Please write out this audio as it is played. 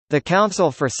The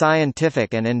Council for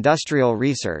Scientific and Industrial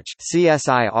Research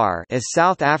 (CSIR) is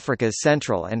South Africa's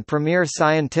central and premier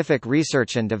scientific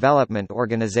research and development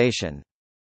organisation.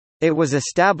 It was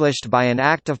established by an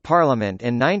Act of Parliament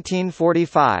in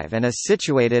 1945 and is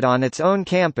situated on its own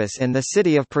campus in the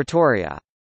city of Pretoria.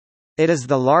 It is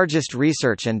the largest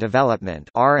research and development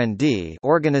 (R&D)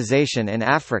 organisation in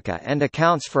Africa and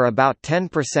accounts for about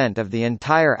 10% of the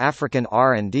entire African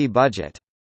R&D budget.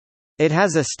 It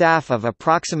has a staff of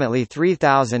approximately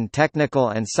 3,000 technical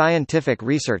and scientific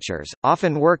researchers,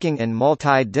 often working in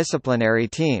multidisciplinary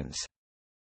teams.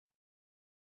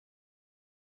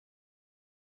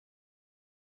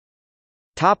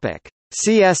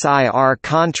 CSIR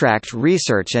contract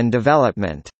research and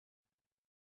development.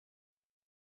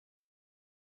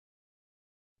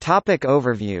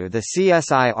 Overview. The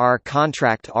CSIR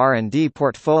contract R&D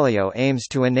portfolio aims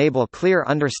to enable clear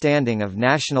understanding of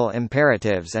national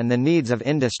imperatives and the needs of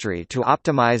industry to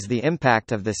optimize the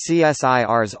impact of the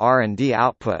CSIR's R&D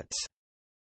outputs.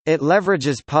 It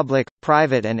leverages public,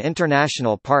 private and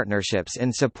international partnerships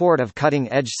in support of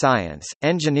cutting-edge science,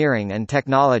 engineering and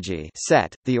technology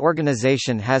 (SET). The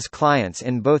organization has clients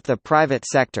in both the private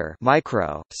sector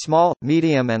micro, small,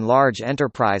 medium and large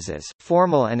enterprises,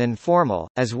 formal and informal,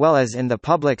 as well as in the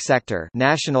public sector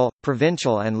national,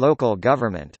 provincial and local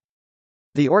government.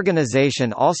 The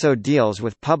organization also deals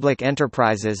with public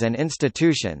enterprises and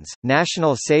institutions,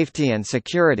 national safety and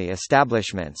security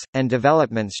establishments, and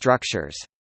development structures.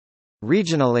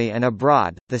 Regionally and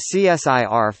abroad, the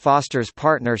CSIR fosters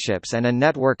partnerships and a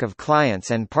network of clients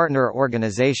and partner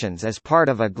organizations as part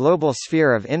of a global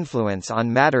sphere of influence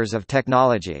on matters of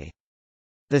technology.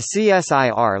 The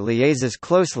CSIR liaises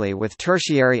closely with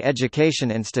tertiary education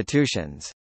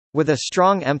institutions. With a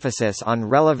strong emphasis on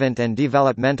relevant and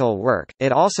developmental work,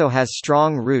 it also has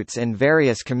strong roots in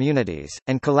various communities,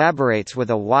 and collaborates with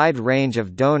a wide range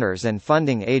of donors and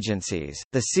funding agencies.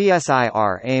 The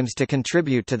CSIR aims to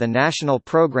contribute to the national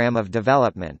program of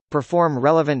development, perform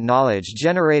relevant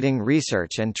knowledge-generating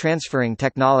research and transferring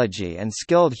technology and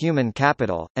skilled human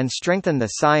capital, and strengthen the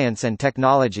science and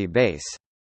technology base.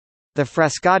 The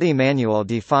Frascati Manual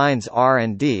defines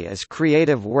R&D as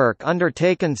creative work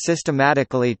undertaken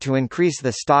systematically to increase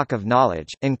the stock of knowledge,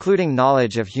 including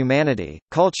knowledge of humanity,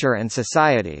 culture and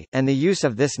society, and the use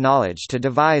of this knowledge to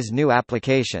devise new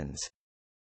applications.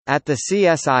 At the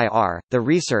CSIR, the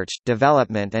research,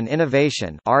 development and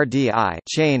innovation (RDI)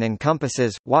 chain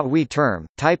encompasses, what we term,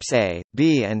 Types A,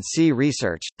 B and C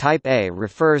research. Type A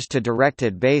refers to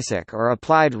directed basic or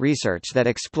applied research that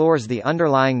explores the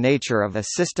underlying nature of a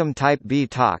system. Type B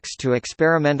talks to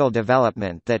experimental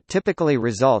development that typically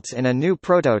results in a new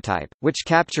prototype, which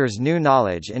captures new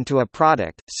knowledge into a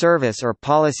product, service or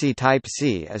policy. Type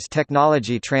C is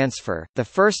technology transfer, the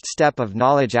first step of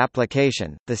knowledge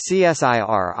application. The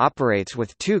CSIR operates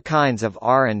with two kinds of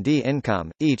R&D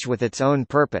income, each with its own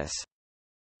purpose.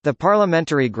 The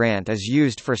parliamentary grant is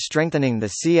used for strengthening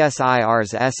the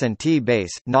CSIR's S&T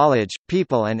base, knowledge,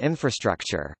 people and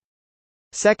infrastructure.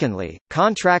 Secondly,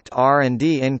 contract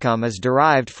R&D income is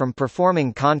derived from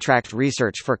performing contract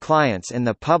research for clients in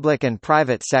the public and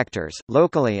private sectors,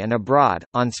 locally and abroad,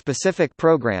 on specific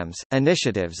programs,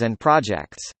 initiatives and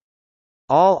projects.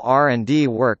 All R&D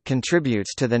work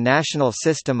contributes to the National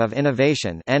System of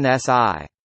Innovation (NSI).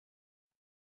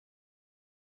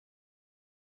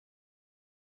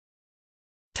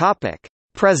 Topic: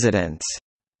 Presidents.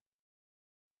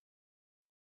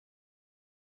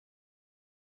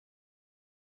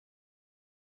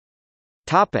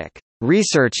 Topic: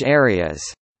 Research areas.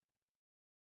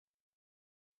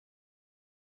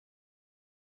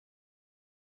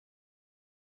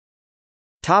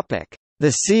 Topic: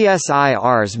 The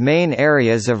CSIR's main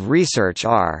areas of research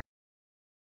are: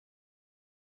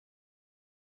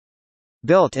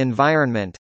 built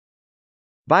environment,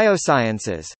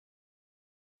 biosciences,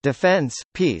 defense,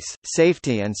 peace,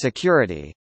 safety and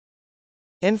security,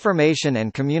 information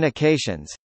and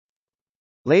communications,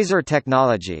 laser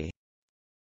technology,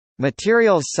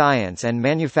 materials science and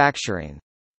manufacturing,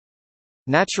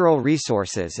 natural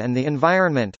resources and the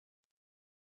environment,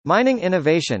 mining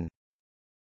innovation,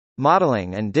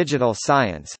 modeling and digital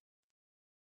science,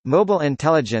 mobile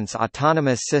intelligence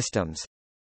autonomous systems,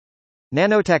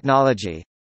 nanotechnology,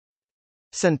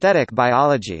 synthetic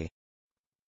biology,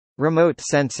 remote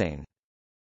sensing.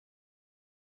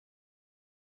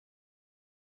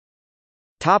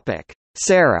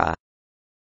 SERA.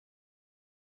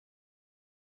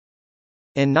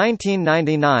 In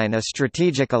 1999 a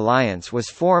strategic alliance was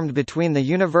formed between the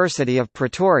University of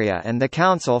Pretoria and the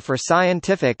Council for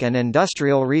Scientific and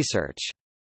Industrial Research.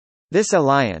 This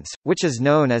alliance, which is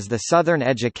known as the Southern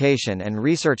Education and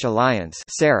Research Alliance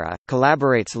 (SERA),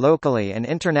 collaborates locally and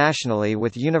internationally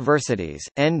with universities,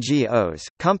 NGOs,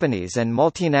 companies and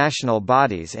multinational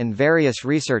bodies in various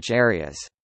research areas.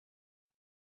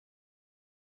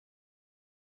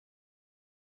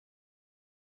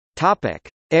 Topic: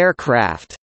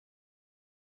 Aircraft.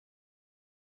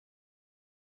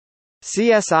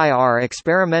 CSIR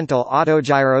Experimental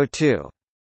Autogyro 2.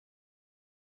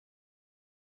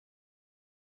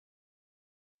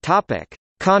 Topic: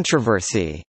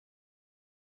 Controversy.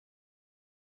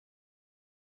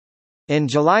 In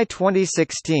July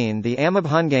 2016, the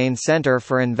Amabhungane Centre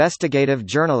for Investigative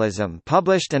Journalism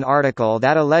published an article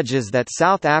that alleges that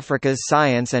South Africa's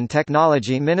Science and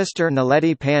Technology Minister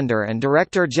Naledi Pandor and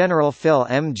Director General Phil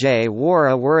M.J.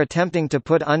 Wara were attempting to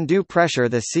put undue pressure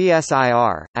the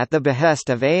CSIR, at the behest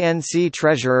of ANC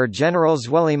Treasurer General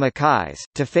Zweli Mkhize,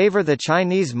 to favour the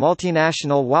Chinese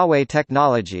multinational Huawei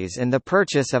Technologies in the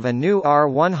purchase of a new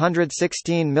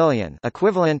R116 million,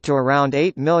 equivalent to around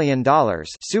 $8 million,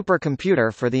 supercomputer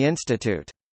for the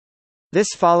institute. This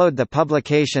followed the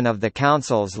publication of the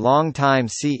Council's long-time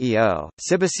CEO,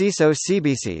 Sibusiso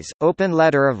Sibisi's, open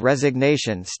letter of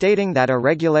resignation stating that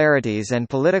irregularities and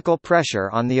political pressure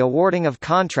on the awarding of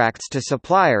contracts to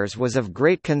suppliers was of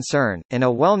great concern. In a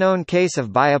well-known case of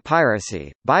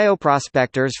biopiracy,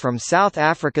 bioprospectors from South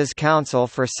Africa's Council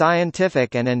for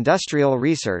Scientific and Industrial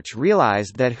Research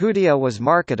realized that Hoodia was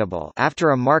marketable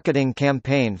after a marketing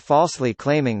campaign falsely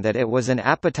claiming that it was an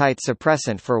appetite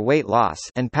suppressant for weight loss,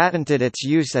 and patented its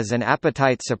use as an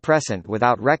appetite suppressant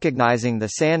without recognizing the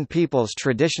San people's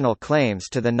traditional claims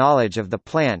to the knowledge of the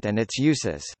plant and its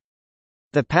uses.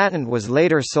 The patent was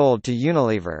later sold to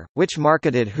Unilever, which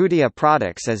marketed Hoodia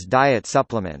products as diet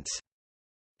supplements.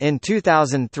 In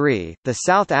 2003, the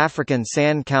South African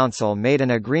San Council made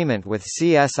an agreement with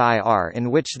CSIR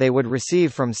in which they would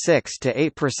receive from 6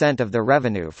 to 8% of the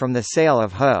revenue from the sale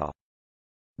of Ho.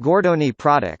 Gordoni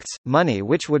products, money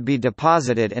which would be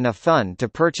deposited in a fund to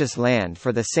purchase land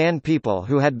for the San people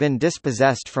who had been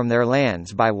dispossessed from their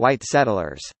lands by white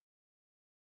settlers.